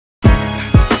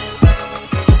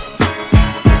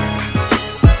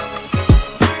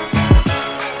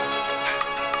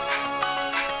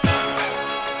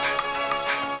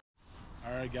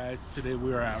guys, today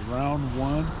we are at Round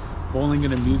 1 Bowling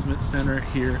and Amusement Center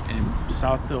here in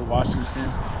South Hill,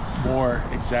 Washington. More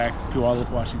exact,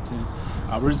 Puyallup, Washington.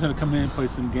 We're just going to come in and play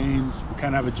some games. We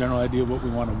kind of have a general idea of what we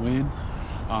want to win,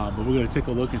 but we're going to take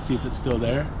a look and see if it's still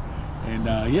there. And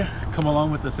yeah, come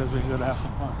along with us as we go to have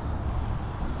some fun.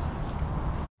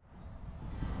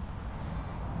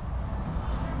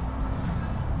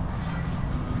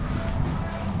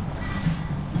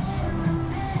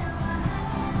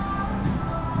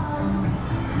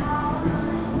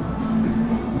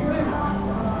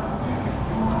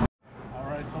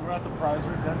 So we're at the prize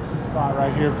redemption spot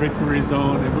right here, Victory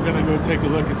Zone, and we're gonna go take a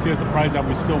look and see if the prize that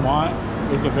we still want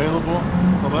is available.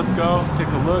 So let's go take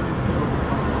a look and see what we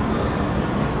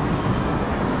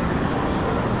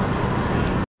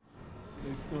find.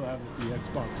 They still have the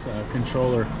Xbox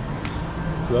controller,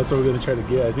 so that's what we're gonna try to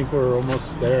get. I think we're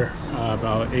almost there,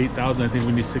 about 8,000. I think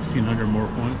we need 1,600 more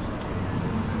points.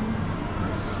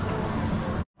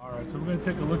 All right, so we're gonna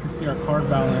take a look and see our card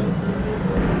balance.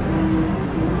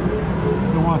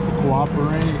 If it wants to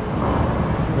cooperate,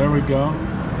 there we go.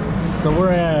 So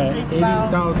we're at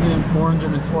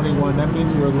 80,421. That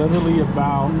means we're literally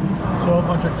about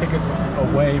 1,200 tickets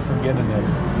away from getting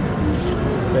this.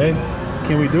 Okay,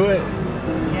 can we do it?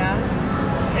 Yeah.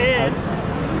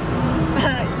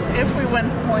 If we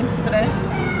win points today,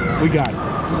 we got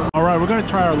this. All right, we're gonna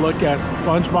try our look at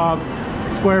SpongeBob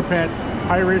SquarePants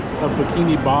Pirates of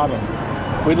Bikini Bottom.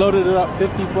 We loaded it up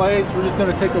 50 plays. We're just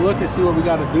gonna take a look and see what we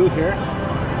gotta do here.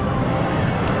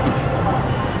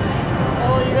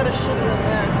 Oh, you gotta shoot it in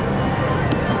there.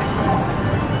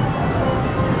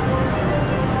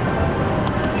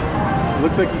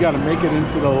 Looks like you gotta make it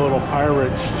into the little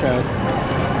pirate's chest.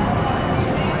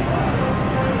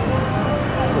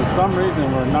 For some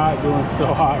reason, we're not doing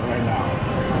so hot right now.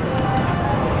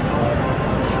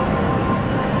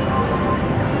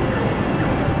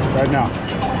 Right now.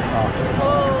 Oh.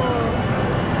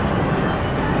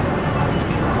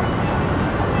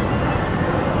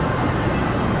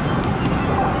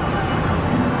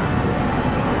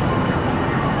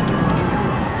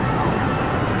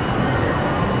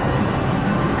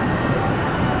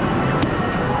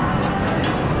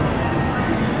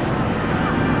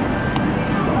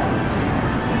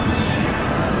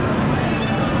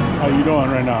 How you doing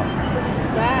right now?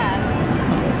 Bad.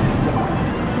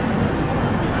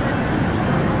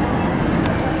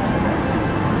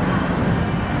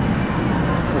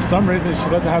 For some reason, she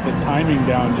doesn't have the timing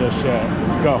down just yet.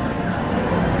 Go.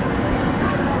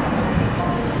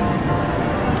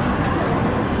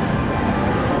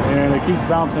 And it keeps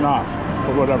bouncing off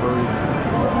for whatever reason.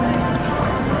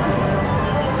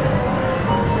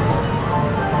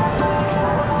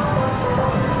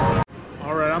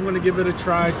 All right, I'm gonna give it a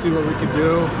try, see what we can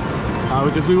do.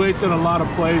 Because we wasted a lot of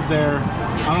plays there.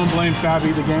 I don't blame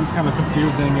Fabi, the game's kind of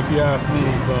confusing if you ask me,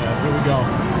 but here we go.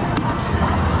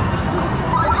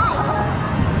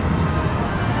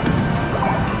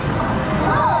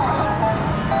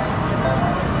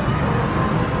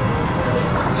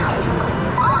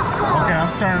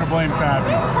 Starting to blame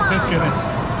Fabi. Just kidding.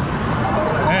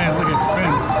 Hey, look, it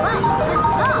spins.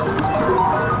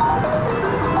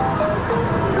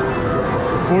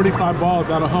 45 balls,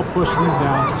 that'll help push these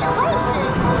down.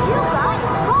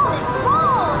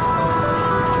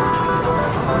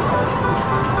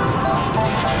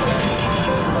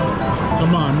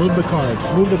 Come on, move the cards.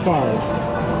 Move the cards.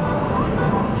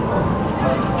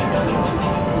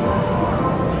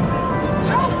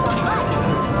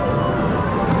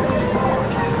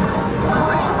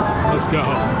 Let's go.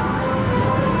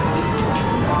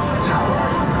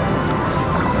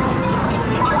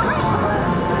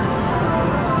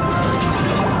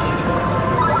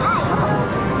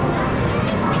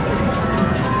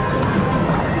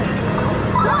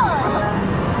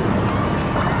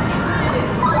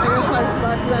 I guess I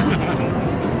suck then.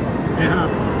 Yeah.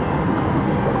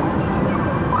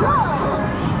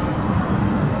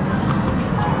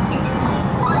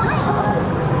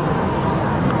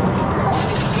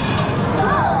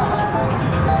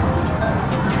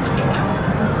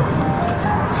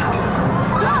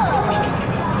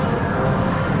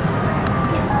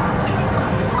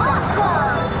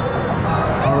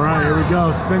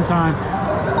 Go, spin time.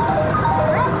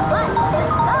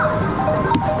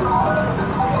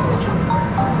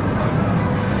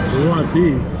 We want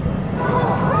these.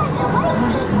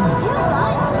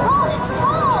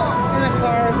 And a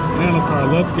card. And a card,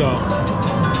 let's go.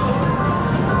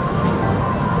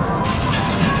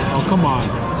 Oh, come on.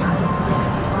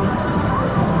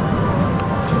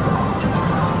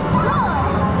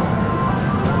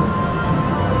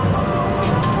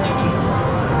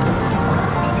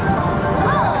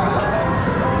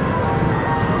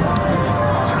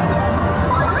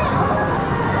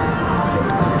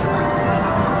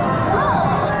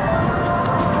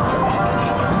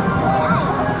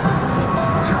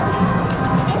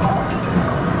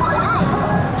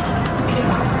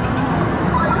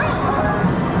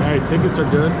 are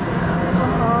good.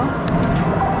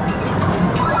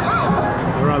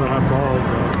 I'd rather have balls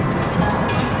though.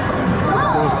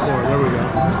 Those 4, there we go.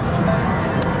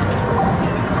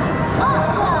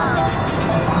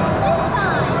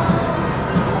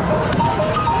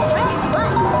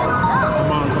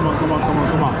 Come on, come on, come on, come on,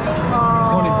 come on.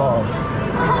 20 balls.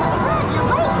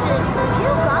 Congratulations! You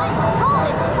got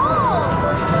bonus balls!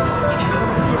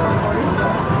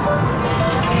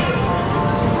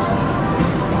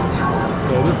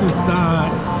 Okay, this is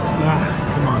not.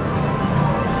 Come on.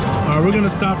 We're gonna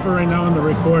stop for right now in the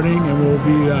recording, and we'll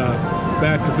be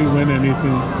back if we win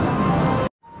anything.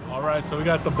 All right, so we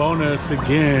got the bonus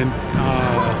again. We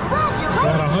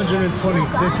got 120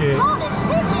 tickets,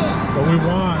 but we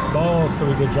want balls so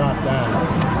we can drop that.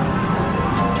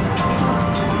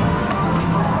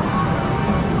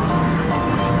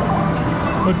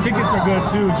 But tickets are good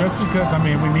too, just because, I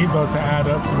mean, we need those to add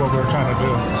up to what we're trying to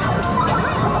do.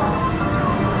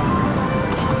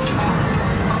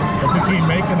 If we keep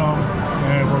making them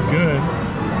and we're good,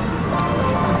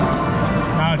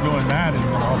 not doing that is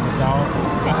gonna help us out.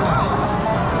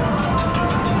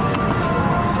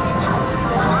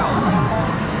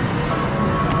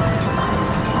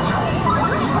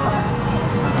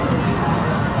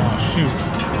 Oh shoot.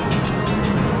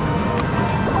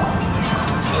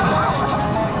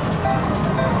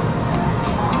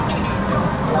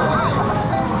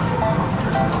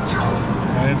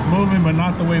 And it's moving, but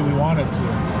not the way we want it to.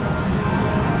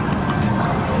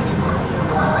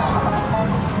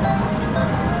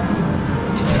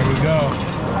 There we go.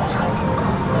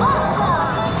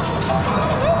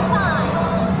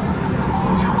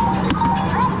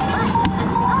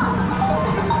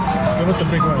 Give us a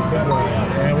big one, better one.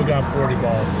 And we got 40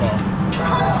 balls, so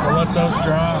we'll let those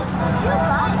drop.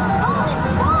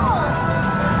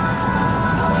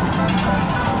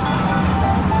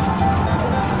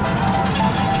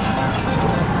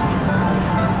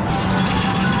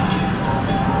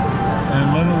 And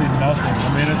literally nothing. I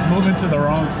mean, it's moving to the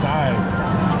wrong side.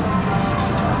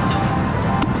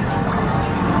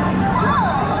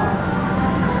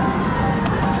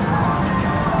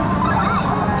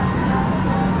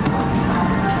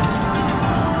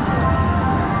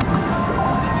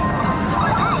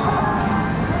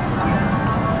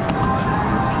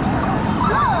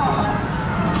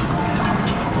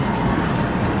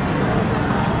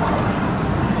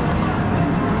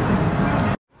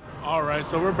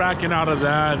 So we're backing out of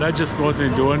that. That just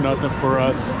wasn't doing nothing for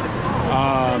us.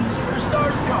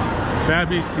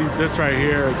 Fabby sees this right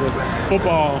here, this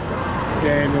football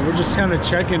game, and we're just kind of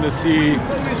checking to see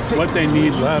what they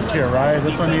need left here, right?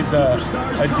 This one needs a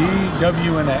D,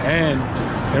 W, and an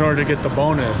N in order to get the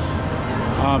bonus.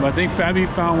 I think Fabby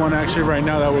found one actually right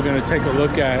now that we're going to take a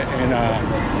look at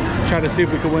and try to see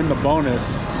if we can win the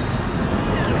bonus.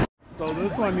 So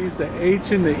this one needs the H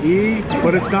and the E,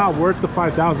 but it's not worth the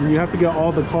 5,000. You have to get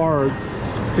all the cards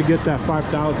to get that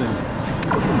 5,000.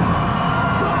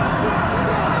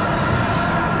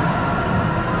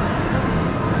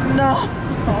 No.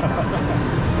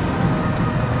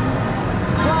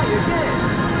 Try again.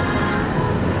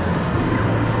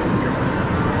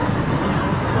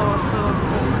 So.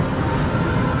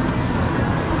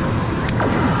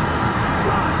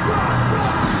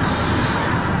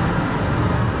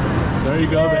 There you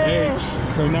go, the H.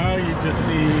 So now you just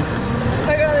need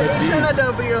I got an the H D. and a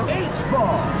W.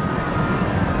 H-ball.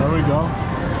 There we go.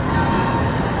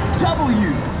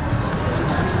 W.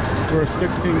 So we're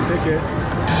 16 tickets.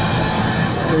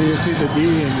 So you just need the D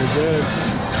and you're good.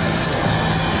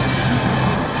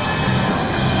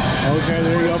 Okay,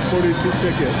 there you go, 42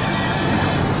 tickets.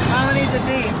 I don't need the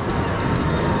D.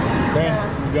 Okay,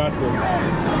 you got this.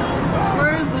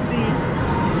 Where is the D?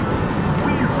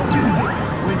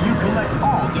 When you collect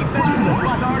all defense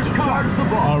superstars cards, the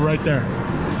ball. Oh, right there.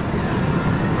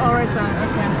 Oh, right there.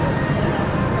 Okay.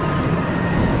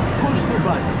 Push the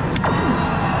button.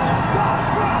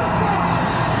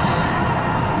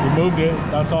 You moved it.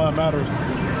 That's all that matters.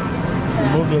 You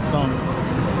moved it some.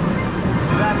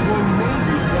 That will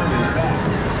maybe coming back.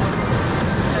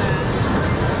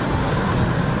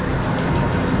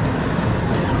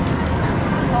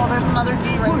 Oh, there's another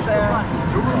D right Push the there. button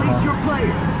to release your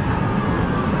player.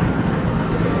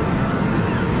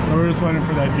 So we're just waiting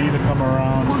for that D to come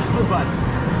around. Push the button.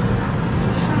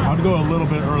 I'd go a little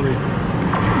bit early.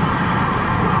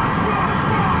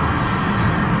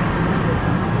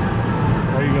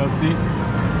 There you go, see?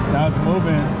 Now it's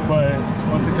moving, but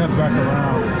once it comes back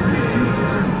around.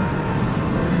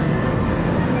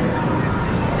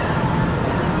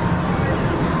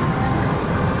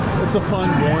 It's a fun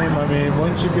game. I mean,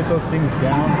 once you get those things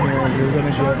down here, you're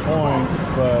gonna get points,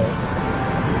 but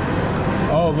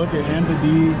Oh, look at and the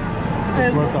D.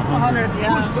 It's worth 100. Push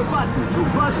yeah. the button to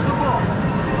bust the ball.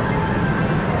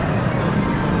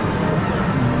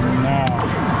 Now.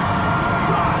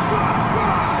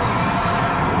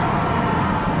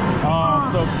 Oh,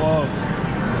 so close.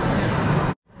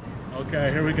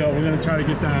 Okay, here we go. We're gonna try to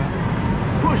get that.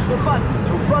 Push the button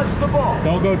to bust the ball.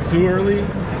 Don't go too early,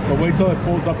 but wait till it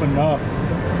pulls up enough.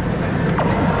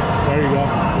 There you go.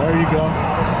 There you go.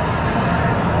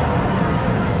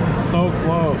 So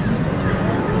close.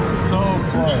 So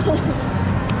close.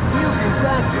 You can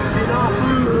practice in off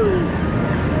season.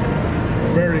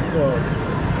 Very close.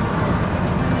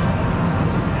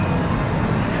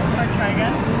 Can I try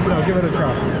again? No, give it a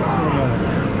try.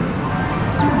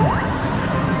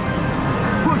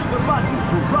 Push the button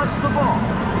to bust the ball.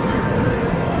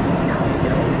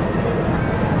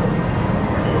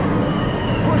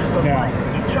 Push the Now. button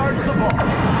to charge the ball.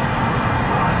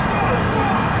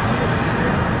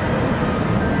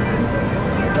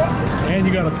 And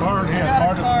you got a card. got a Yeah,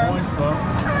 card is card. points though.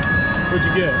 What'd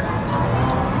you get?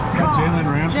 Is that Jalen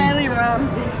Ramsey? Jalen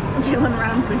Ramsey. Jalen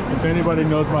Ramsey. If anybody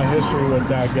knows my history with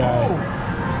that guy,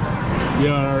 you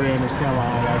don't already understand why I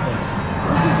like him.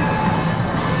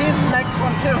 He's the next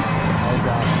one too. Oh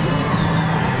gosh.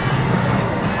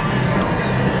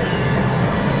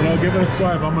 You know, give it a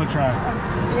swipe. I'm gonna try.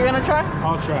 You gonna try?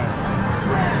 I'll try.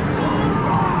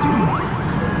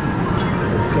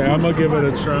 Okay, I'm gonna give it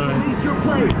a try. Release your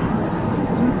play.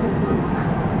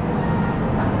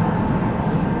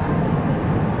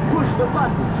 Push the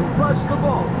button to bust the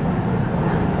ball.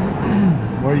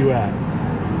 Where you at?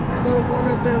 There's one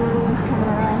of the little ones coming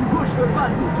around. Push the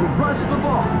button to bust the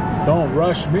ball. Don't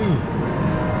rush me.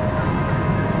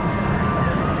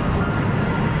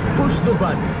 Push the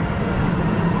button.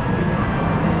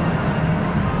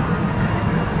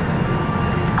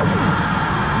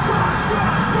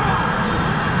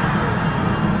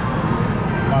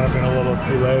 Might have been a little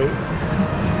too late.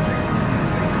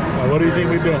 What do you think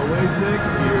we do? Always next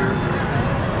year.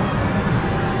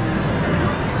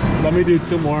 Let me do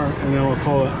two more and then we'll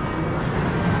call it.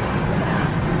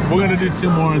 We're gonna do two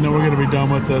more and then we're gonna be done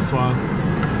with this one.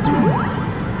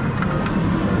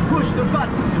 Push the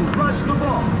button to bust the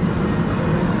ball.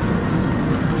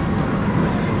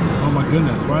 Oh my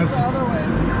goodness, why is The other way.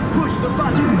 Push the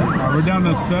button to bust we're down the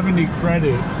to ball. 70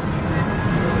 credits.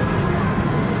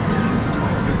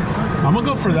 I'm gonna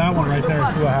go for that one right there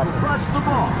and see what happens. Bust the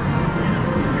ball.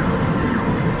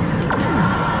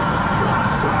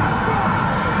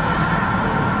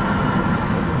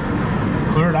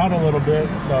 Cleared out a little bit,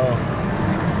 so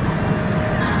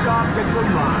Stopped at the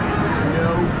line.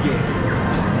 No game.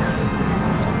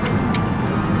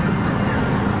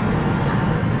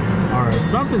 all right,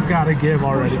 something's got to give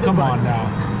already. Come on now,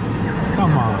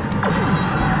 come on.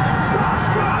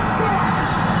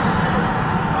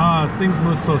 Things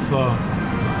move so slow. All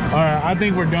right, I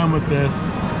think we're done with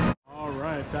this. All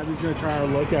right, Fabby's gonna try to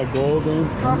look at Golden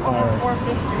Drop over Empire.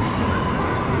 450.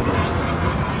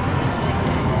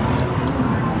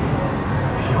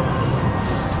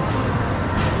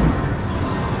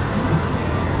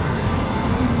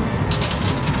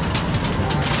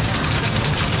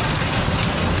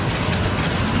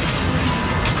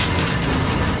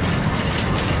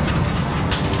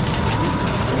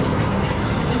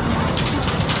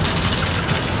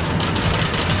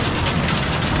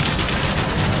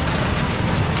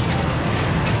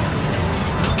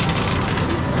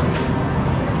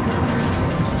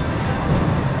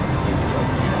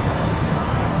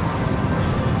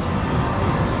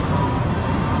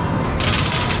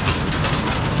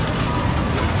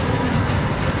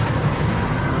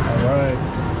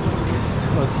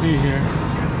 Let's see here.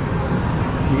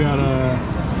 You got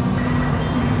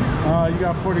you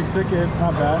got 40 tickets,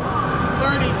 not bad.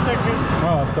 30 tickets.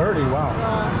 Oh, 30, wow.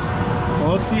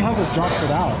 Well, let's see how this drops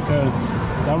it out, because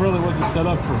that really wasn't set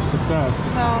up for success.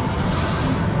 No.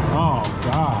 Oh,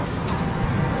 God.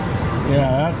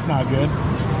 Yeah, that's not good.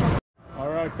 All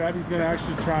right, Fabby's gonna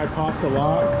actually try pop the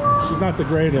lock. She's not the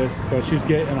greatest, but she's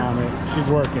getting on it. She's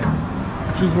working.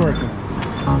 She's working.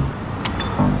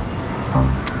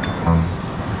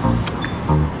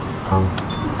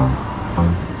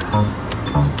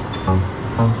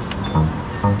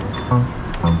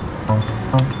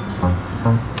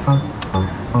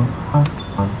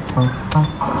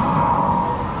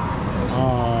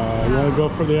 You want to go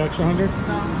for the extra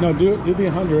 100? No, do the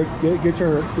 100. Get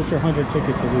your 100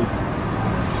 tickets at least.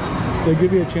 So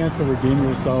give you a chance to redeem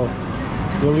yourself.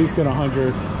 You'll at least get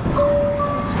 100.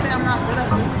 Say I'm not good at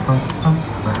this.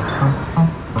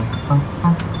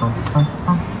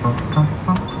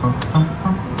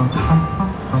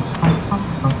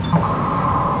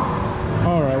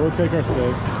 All right, we'll take our 6.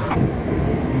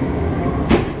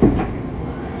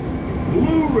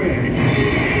 Blue Ridge.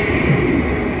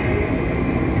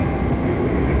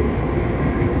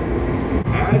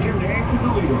 Add your name to the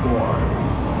leaderboard.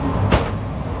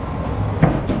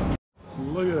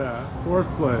 Look at that, 4th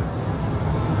place.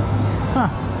 Huh.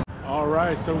 All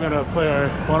right, so we're gonna play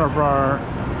one of our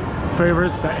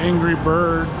favorites, the Angry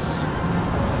Birds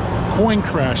Coin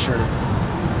Crasher.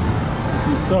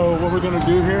 And so what we're gonna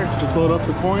do here is just load up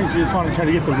the coins. You just want to try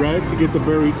to get the red to get the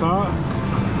very top.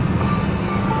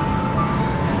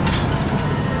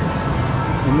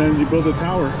 And then you build a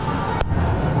tower.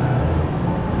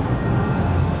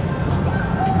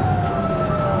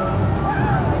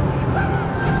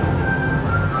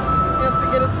 You have to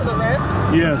get it to the red?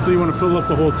 Yeah, so you want to fill up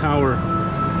the whole tower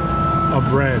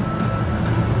of red.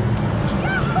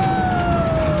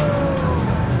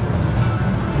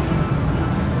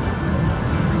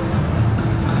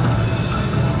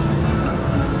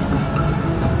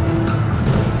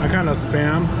 I kind of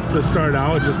spam to start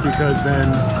out just because then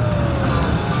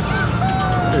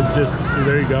it just, see,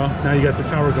 there you go. Now you got the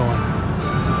tower going.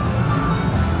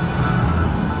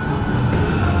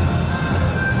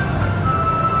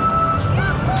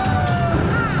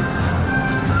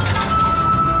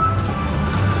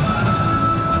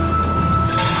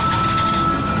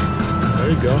 There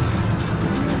you go.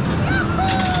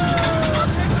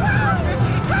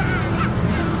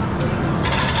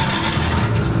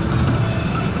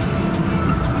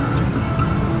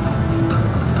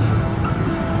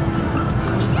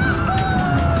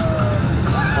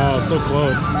 Oh, so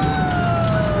close.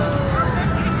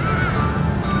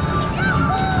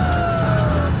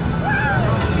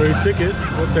 Free tickets,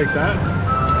 we'll take that.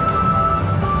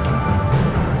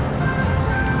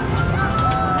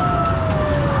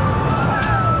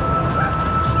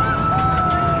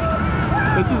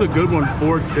 This is a good one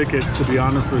for tickets, to be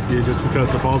honest with you, just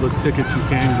because of all the tickets you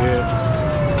can get.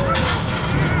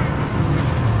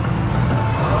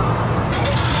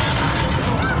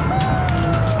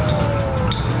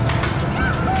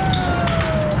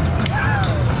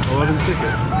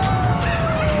 Tickets.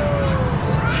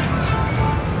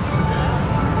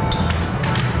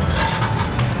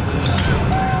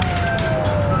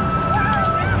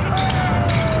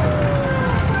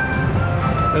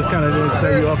 That's kind of didn't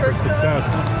set you up for success.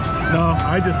 No,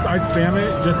 I spam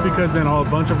it just because then a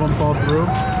bunch of them fall through.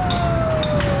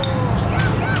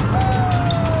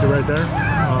 See right there?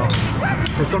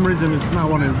 For some reason it's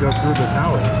not wanting to go through the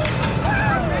towers.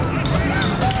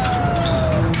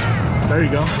 There you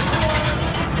go.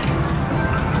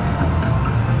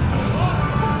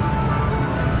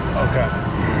 Okay.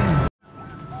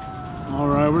 All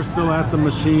right, we're still at the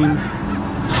machine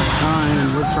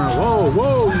and we're trying.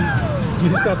 Whoa! You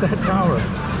just got that tower.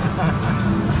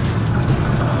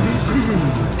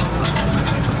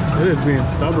 It is being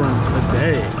stubborn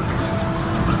today.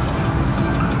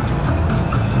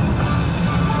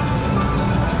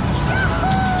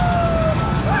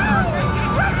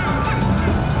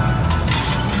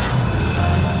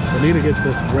 I need to get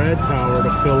this red tower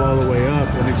to fill all the way up,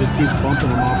 and it just keeps bumping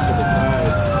them off to the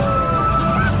sides.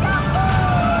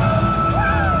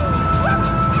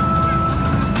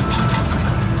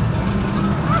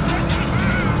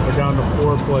 We're down to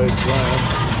 4 plays left.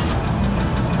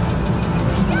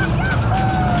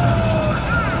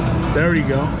 There you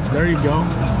go. There you go.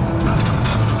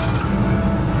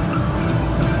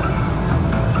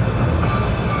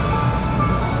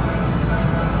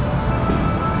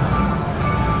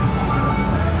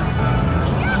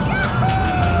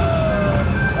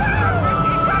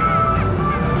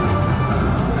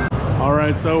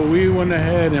 So we went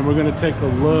ahead and we're going to take a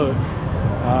look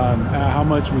at how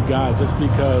much we got, just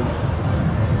because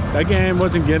that game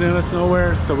wasn't getting us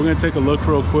nowhere. So we're going to take a look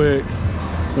real quick.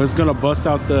 We're just going to bust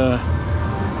out the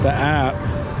app,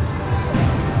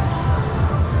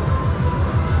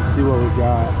 see what we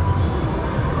got.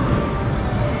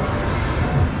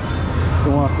 If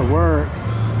it wants to work.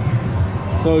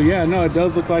 So yeah, no, it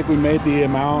does look like we made the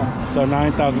amount. So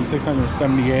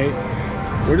 9,678.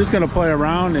 We're just gonna play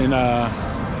around and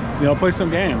you know, play some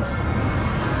games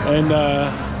and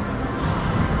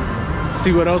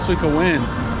see what else we can win.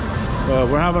 But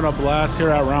we're having a blast here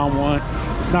at round 1.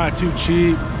 It's not too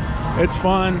cheap. It's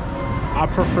fun. I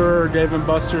prefer Dave &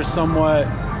 Buster's somewhat.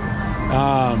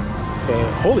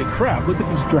 But holy crap! Look at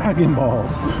these Dragon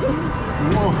Balls.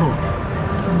 Whoa.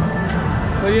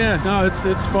 But yeah, no, it's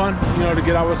fun. You know, to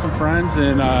get out with some friends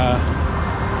and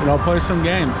you know, play some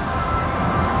games.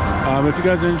 If you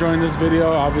guys are enjoying this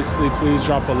video, obviously please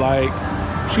drop a like,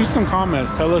 shoot some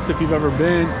comments, tell us if you've ever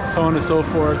been, so on and so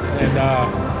forth, and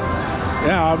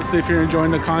yeah, obviously if you're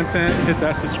enjoying the content, hit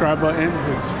that subscribe button.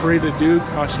 It's free to do,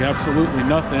 costs you absolutely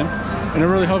nothing, and it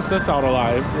really helps us out a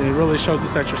lot. It really shows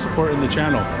us that you're supporting the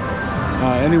channel.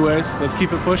 Anyways, let's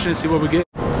keep it pushing and see what we get.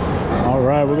 All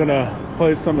right, we're gonna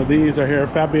play some of these right here.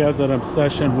 Fabi has an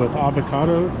obsession with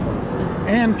avocados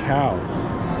and cows.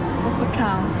 What's a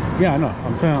cow? Yeah, I know.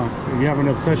 I'm saying you have an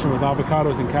obsession with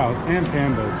avocados and cows and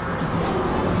pandas.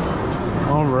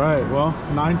 All right, well,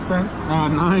 9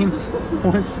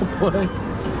 points to play.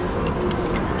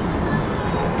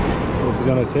 Is it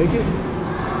gonna take it?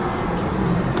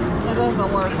 It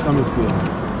doesn't work. Let me see.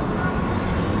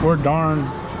 We're darn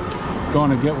going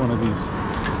to get one of these.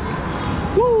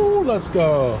 Woo, let's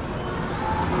go.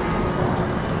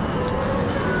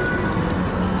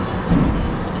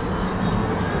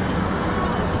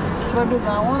 Should I do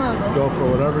that one or this? Go for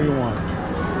whatever you want.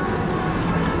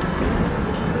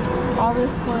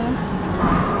 Obviously.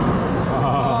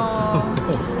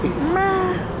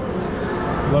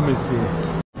 Let me see.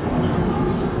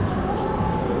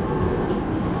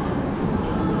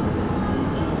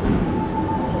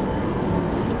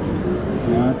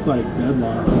 Yeah, it's like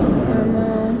deadlock. I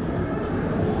know.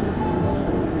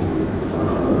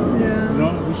 Yeah. You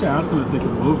know, we should ask them if they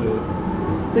can move it.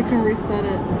 They can reset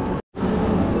it.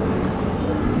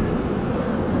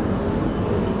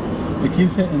 It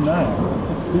keeps hitting that. That's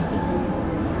so stupid.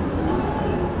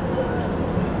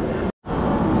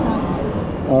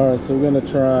 Alright, so we're gonna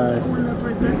try. The one that's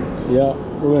right there? Yeah,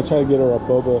 we're gonna try to get her a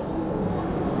boba.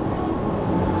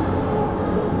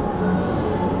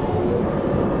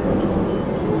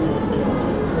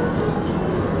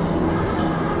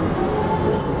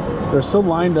 They're so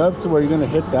lined up to where you're gonna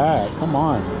hit that. Come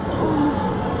on.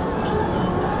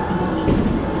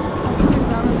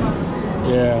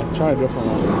 Yeah, try a different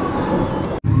one.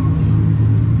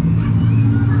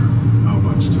 How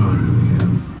much time do we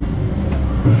have?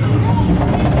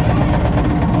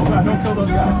 Oh God, don't kill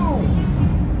those guys.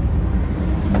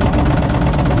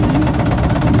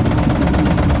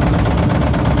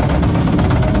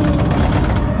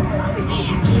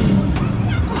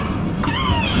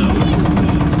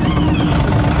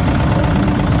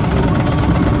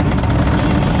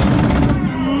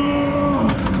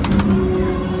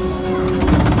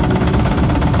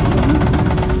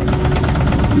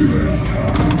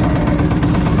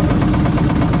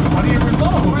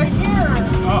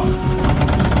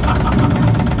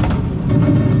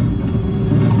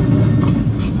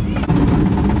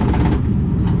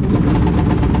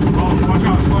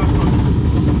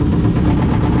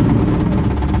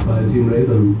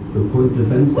 The point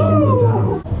defense guns are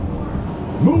down.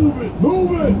 Move it!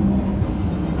 Move it!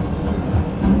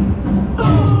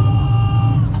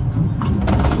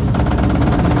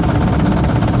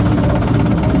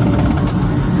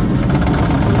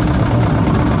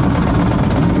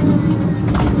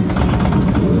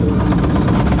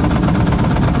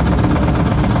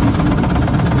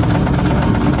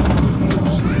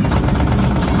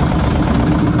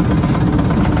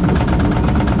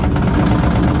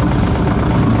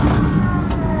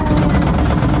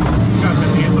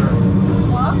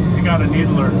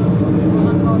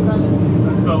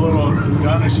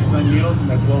 Needles and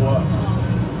they blow up.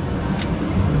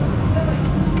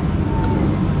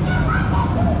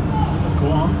 This is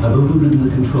cool, huh? I've overridden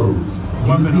the controls.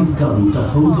 Use these guns to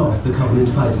hold off the Covenant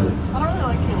fighters. I don't really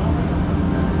like Halo.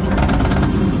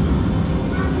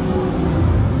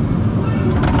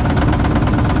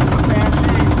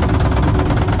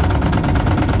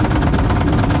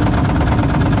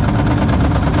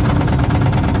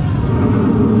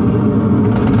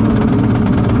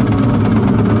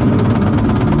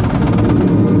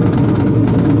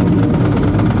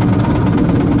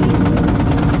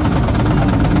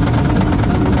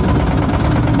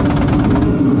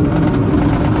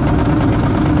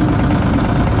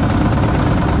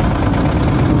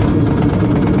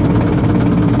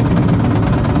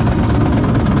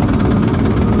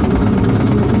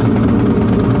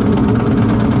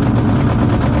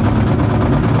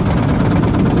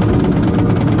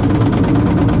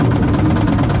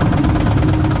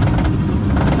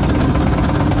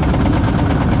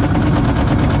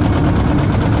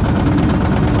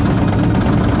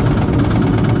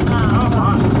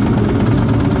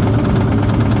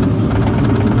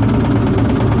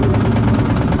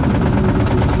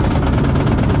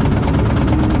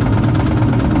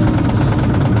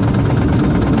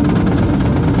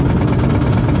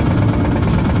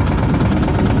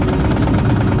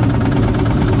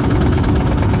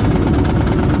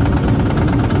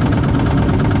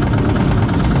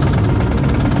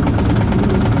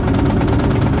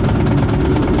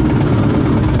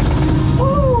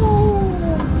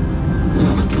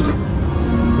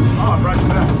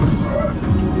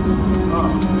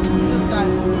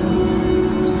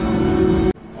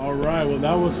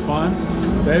 that was fun.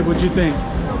 Babe, what'd you think?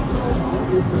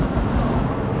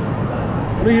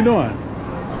 What are you doing?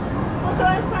 What did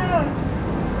I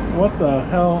find? What the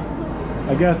hell?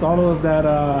 I guess all of that,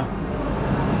 wow,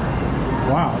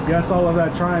 I guess all of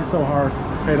that trying so hard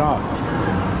paid off.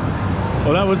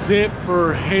 Well, that was it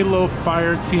for Halo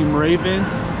Fire Team Raven.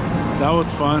 That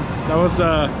was fun. That was,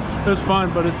 it was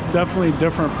fun, but it's definitely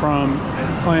different from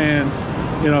playing,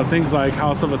 you know, things like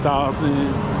House of a Thousand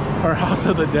or House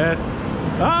of the Dead.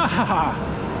 Ah!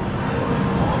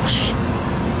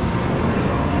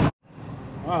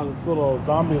 Wow, this little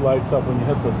zombie lights up when you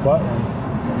hit this button.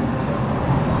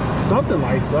 Something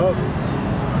lights up.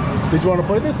 Did you want to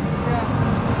play this?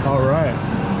 Yeah. All right.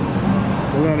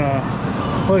 We're gonna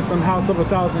play some House of a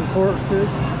Thousand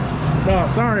Corpses. No,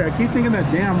 sorry, I keep thinking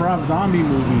that damn Rob Zombie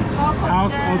movie,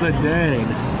 House of the Dead.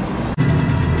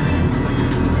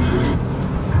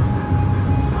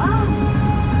 Wow.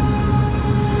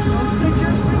 Don't stick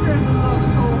your fingers in those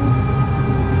holes.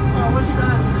 Oh, what you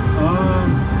got?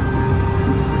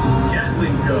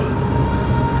 Gatling gun.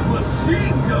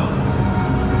 Machine gun.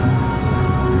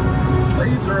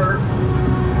 Laser.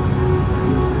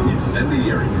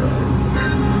 Incendiary gun.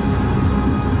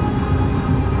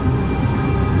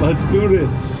 Let's do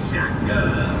this.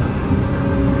 Shotgun.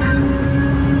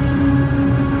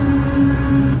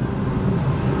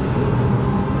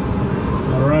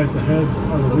 All right, the heads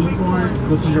are the weak points.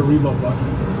 This is your reload button.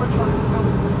 Which one?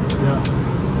 Yeah.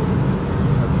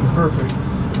 That's perfect.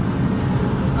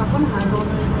 I'm gonna handle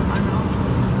this in my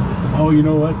house. Oh, you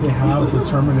know what? They have the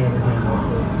Terminator game like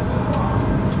this.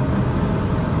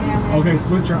 Okay,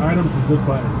 switch your items is this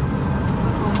button.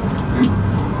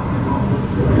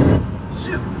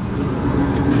 Shoot.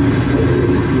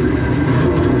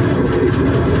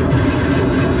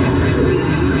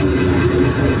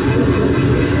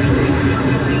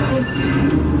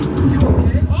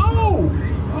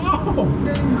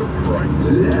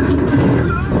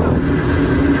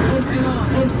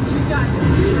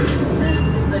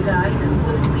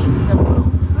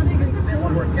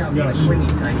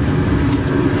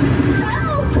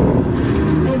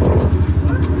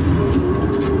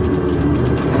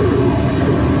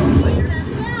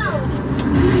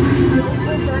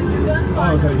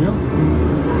 Oh, is that you?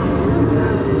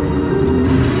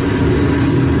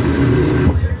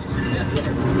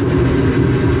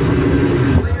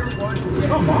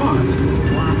 Come on.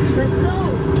 Let's go.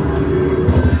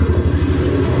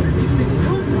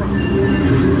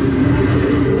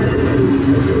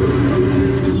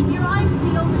 Keep your eyes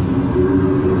peeled.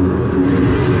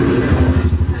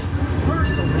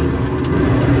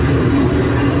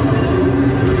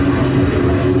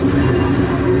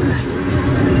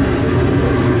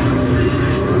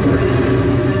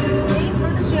 Aim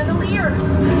for the chandelier.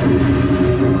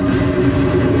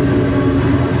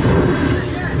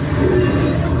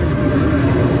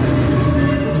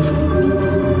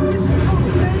 This is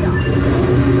total chaos.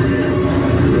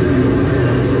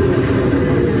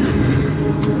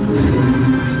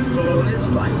 Slow this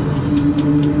fight.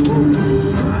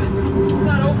 It's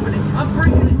not opening. I'm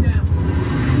breaking it down.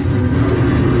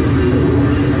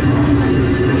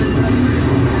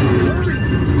 Hurry!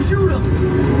 Shoot him!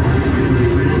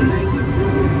 Thank you.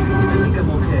 I think I'm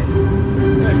okay.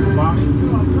 Thanks, Bobby.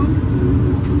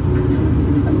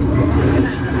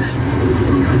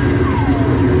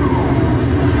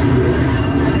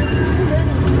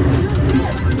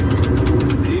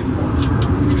 Aim launcher.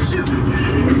 Shoot.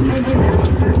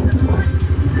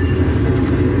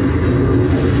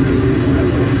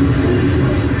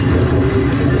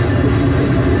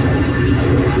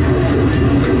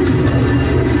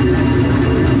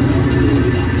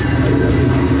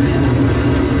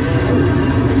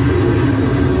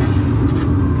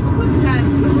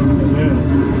 Yes.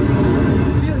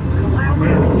 Ceiling's collapsing.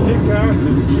 Man, kick ass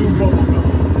and chew bubblegum.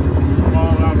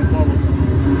 Fall out of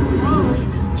bubblegum. Oh,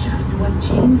 this is just what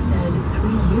James said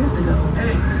 3 years ago.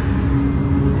 Hey,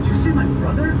 did you see my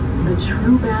brother? The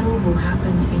true battle will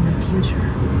happen in the future.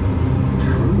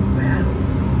 True battle.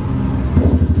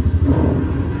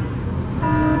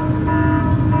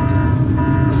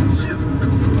 Shoot.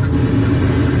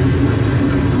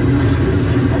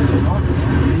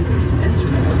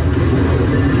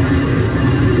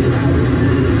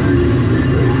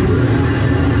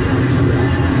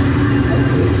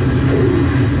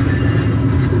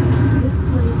 This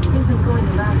place isn't going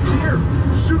to last Here,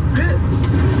 shoot bits.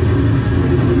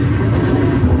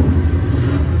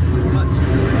 Touch.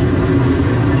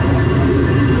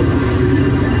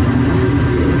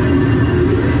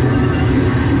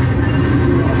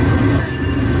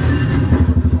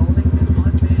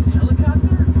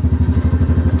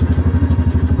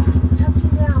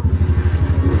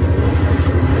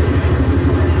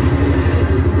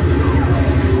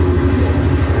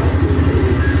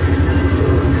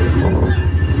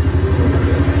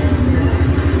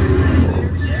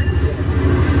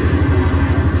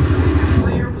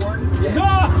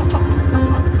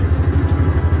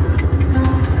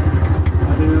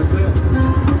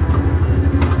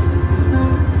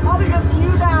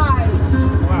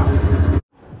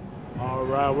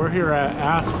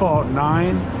 Asphalt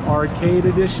 9 Arcade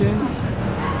Edition.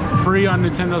 Free on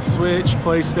Nintendo Switch,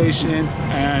 PlayStation,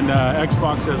 and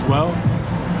Xbox as well.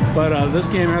 But this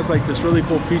game has like this really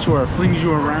cool feature where it flings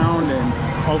you around and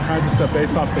all kinds of stuff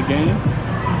based off the game.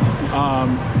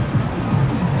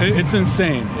 It's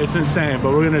insane. It's insane,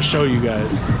 but we're gonna show you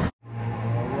guys. All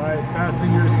right,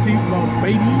 fasten your seatbelt,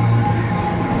 baby.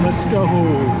 Let's go.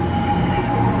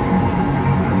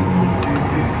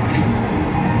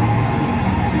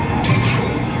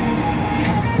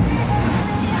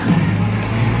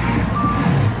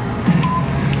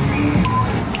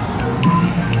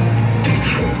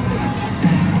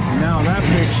 Now that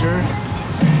picture.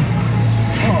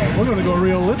 Oh, we're gonna go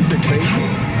realistic, baby.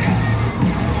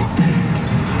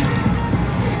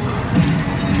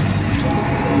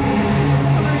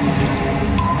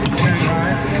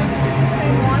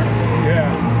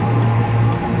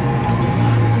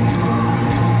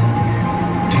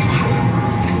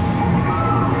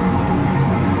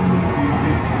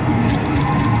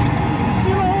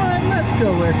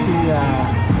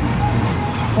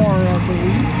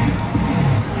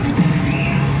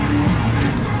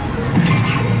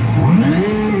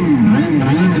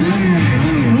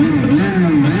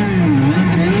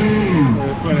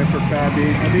 I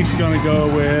think she's gonna go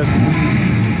with,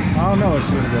 I don't know what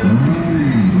she's gonna go with.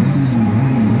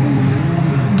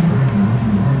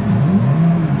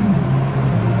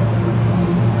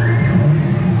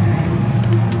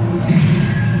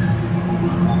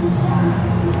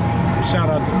 Shout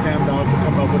out to Sam Dog for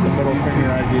coming up with the middle finger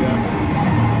idea.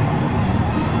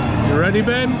 You ready,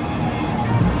 babe?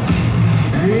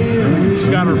 She's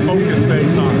got her focus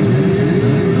face on.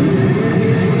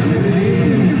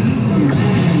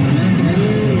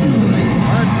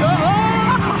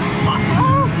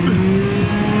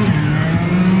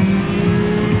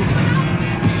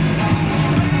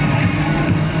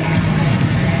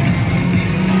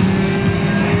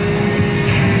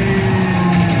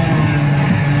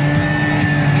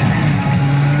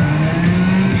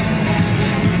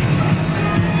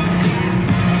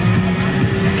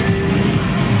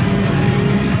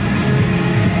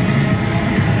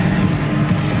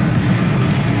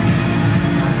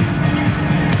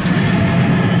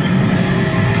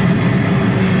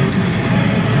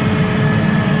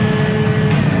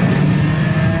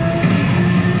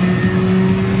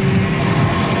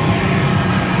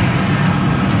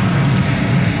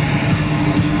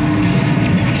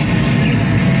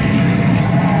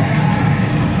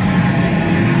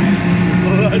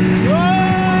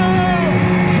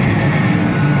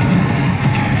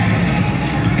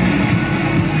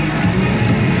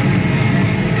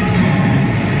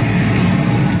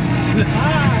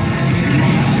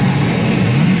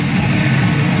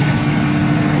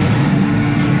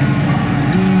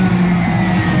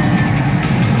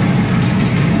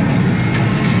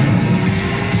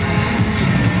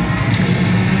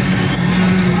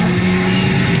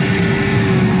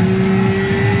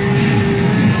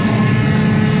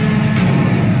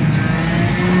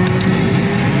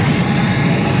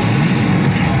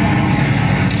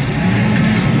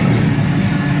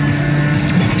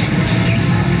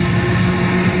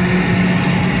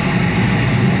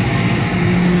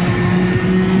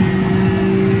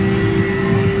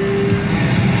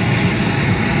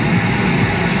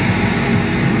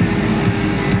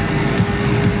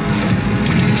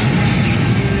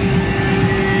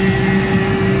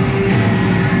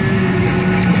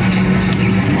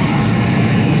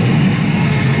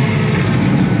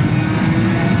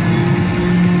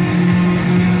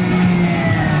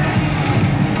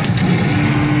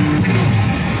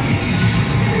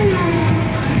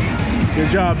 Good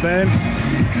job, Ben.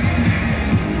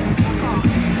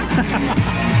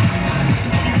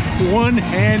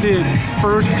 One-handed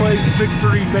first place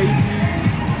victory, baby.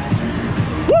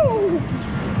 Woo!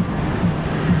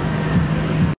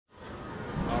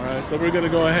 All right, so we're gonna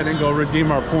go ahead and go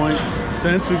redeem our points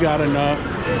since we got enough.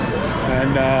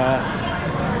 And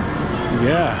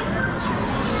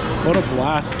yeah, what a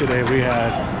blast today we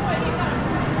had.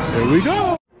 Here we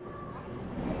go.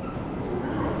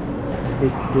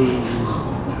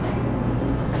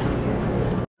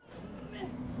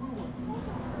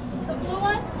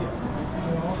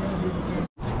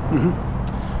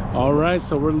 All right,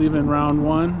 so we're leaving round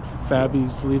one.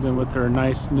 Fabi's leaving with her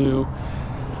nice new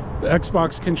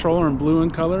Xbox controller in blue in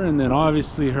color, and then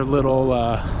obviously her little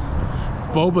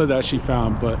boba that she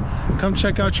found. But come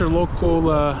check out your local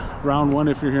round one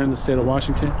if you're here in the state of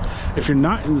Washington. If you're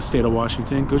not in the state of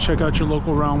Washington, go check out your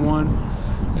local round one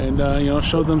and you know,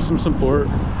 show them some support.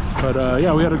 But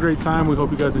yeah, we had a great time. We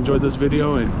hope you guys enjoyed this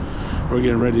video, and we're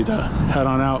getting ready to head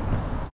on out.